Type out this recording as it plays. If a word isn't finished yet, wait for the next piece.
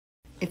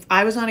If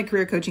I was on a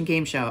career coaching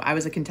game show, I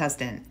was a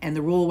contestant, and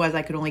the rule was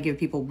I could only give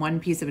people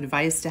one piece of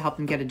advice to help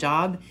them get a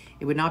job.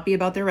 It would not be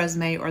about their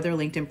resume or their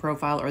LinkedIn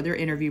profile or their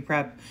interview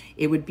prep.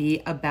 It would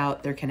be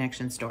about their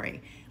connection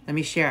story. Let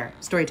me share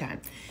story time.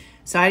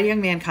 So I had a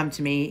young man come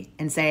to me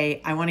and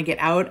say, I want to get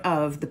out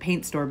of the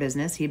paint store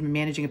business. He'd been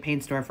managing a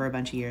paint store for a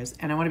bunch of years,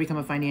 and I want to become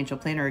a financial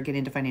planner or get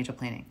into financial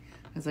planning.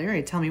 I was like, all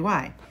right, tell me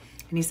why.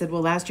 And he said,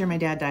 well, last year my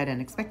dad died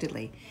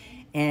unexpectedly.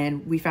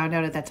 And we found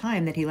out at that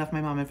time that he left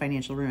my mom in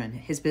financial ruin.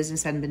 His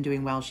business hadn't been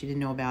doing well. She didn't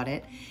know about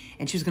it.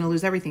 And she was going to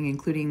lose everything,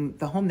 including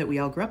the home that we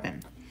all grew up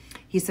in.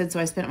 He said, so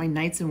I spent my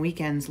nights and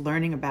weekends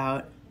learning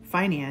about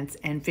finance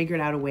and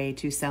figured out a way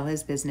to sell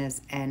his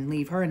business and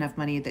leave her enough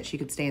money that she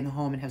could stay in the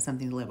home and have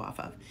something to live off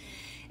of.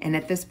 And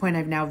at this point,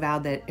 I've now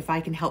vowed that if I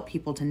can help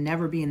people to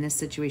never be in this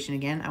situation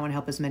again, I want to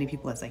help as many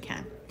people as I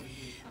can.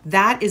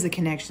 That is a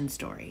connection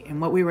story. And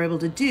what we were able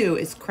to do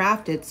is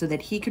craft it so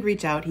that he could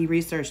reach out. He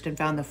researched and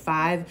found the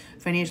 5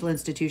 financial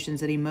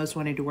institutions that he most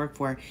wanted to work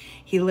for.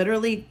 He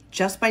literally,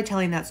 just by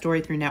telling that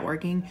story through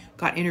networking,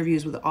 got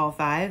interviews with all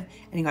 5,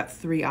 and he got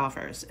 3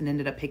 offers and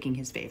ended up picking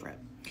his favorite.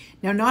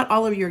 Now, not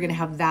all of you are going to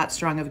have that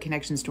strong of a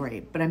connection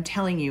story, but I'm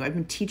telling you, I've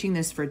been teaching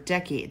this for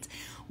decades.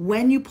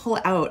 When you pull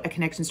out a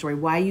connection story,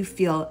 why you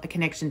feel a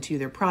connection to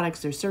their products,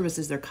 their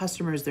services, their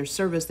customers, their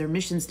service, their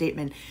mission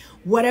statement,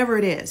 whatever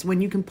it is, when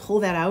you can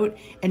pull that out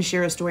and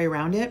share a story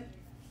around it,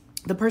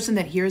 the person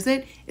that hears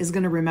it is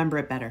going to remember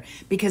it better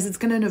because it's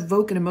going to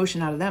evoke an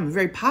emotion out of them, a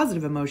very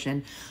positive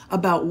emotion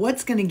about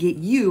what's going to get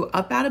you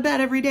up out of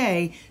bed every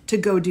day to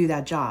go do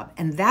that job.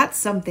 And that's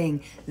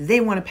something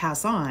they want to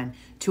pass on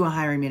to a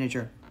hiring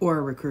manager or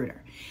a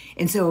recruiter.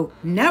 And so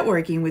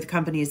networking with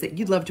companies that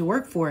you'd love to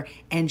work for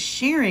and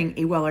sharing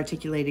a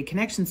well-articulated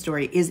connection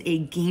story is a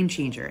game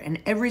changer. And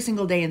every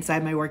single day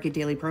inside my Work It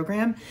Daily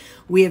program,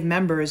 we have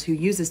members who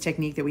use this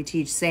technique that we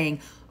teach saying,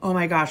 oh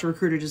my gosh, a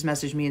recruiter just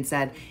messaged me and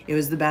said it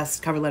was the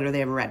best cover letter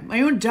they ever read.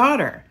 My own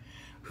daughter,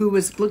 who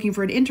was looking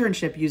for an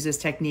internship, used this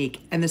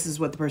technique. And this is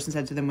what the person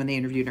said to them when they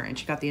interviewed her, and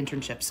she got the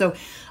internship. So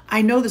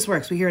I know this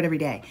works. We hear it every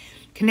day.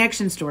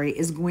 Connection story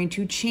is going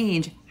to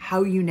change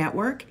how you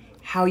network,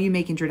 how you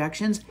make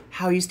introductions,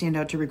 how you stand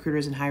out to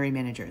recruiters and hiring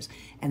managers.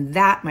 And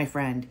that, my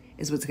friend,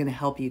 is what's going to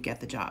help you get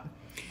the job.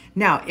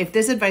 Now, if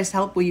this advice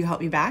helped, will you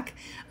help me back?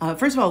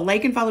 First of all,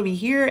 like and follow me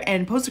here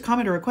and post a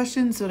comment or a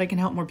question so that I can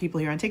help more people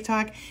here on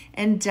TikTok.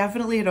 And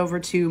definitely head over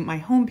to my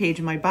homepage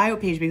and my bio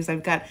page because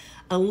I've got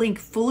a link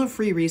full of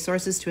free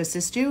resources to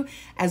assist you,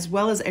 as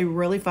well as a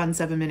really fun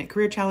 7-minute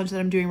career challenge that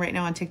I'm doing right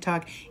now on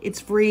TikTok.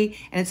 It's free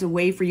and it's a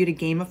way for you to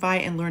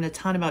gamify and learn a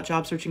ton about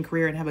job search and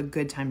career and have a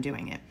good time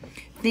doing it.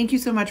 Thank you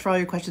so much for all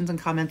your questions and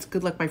comments.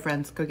 Good luck, my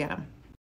friends. Go get them.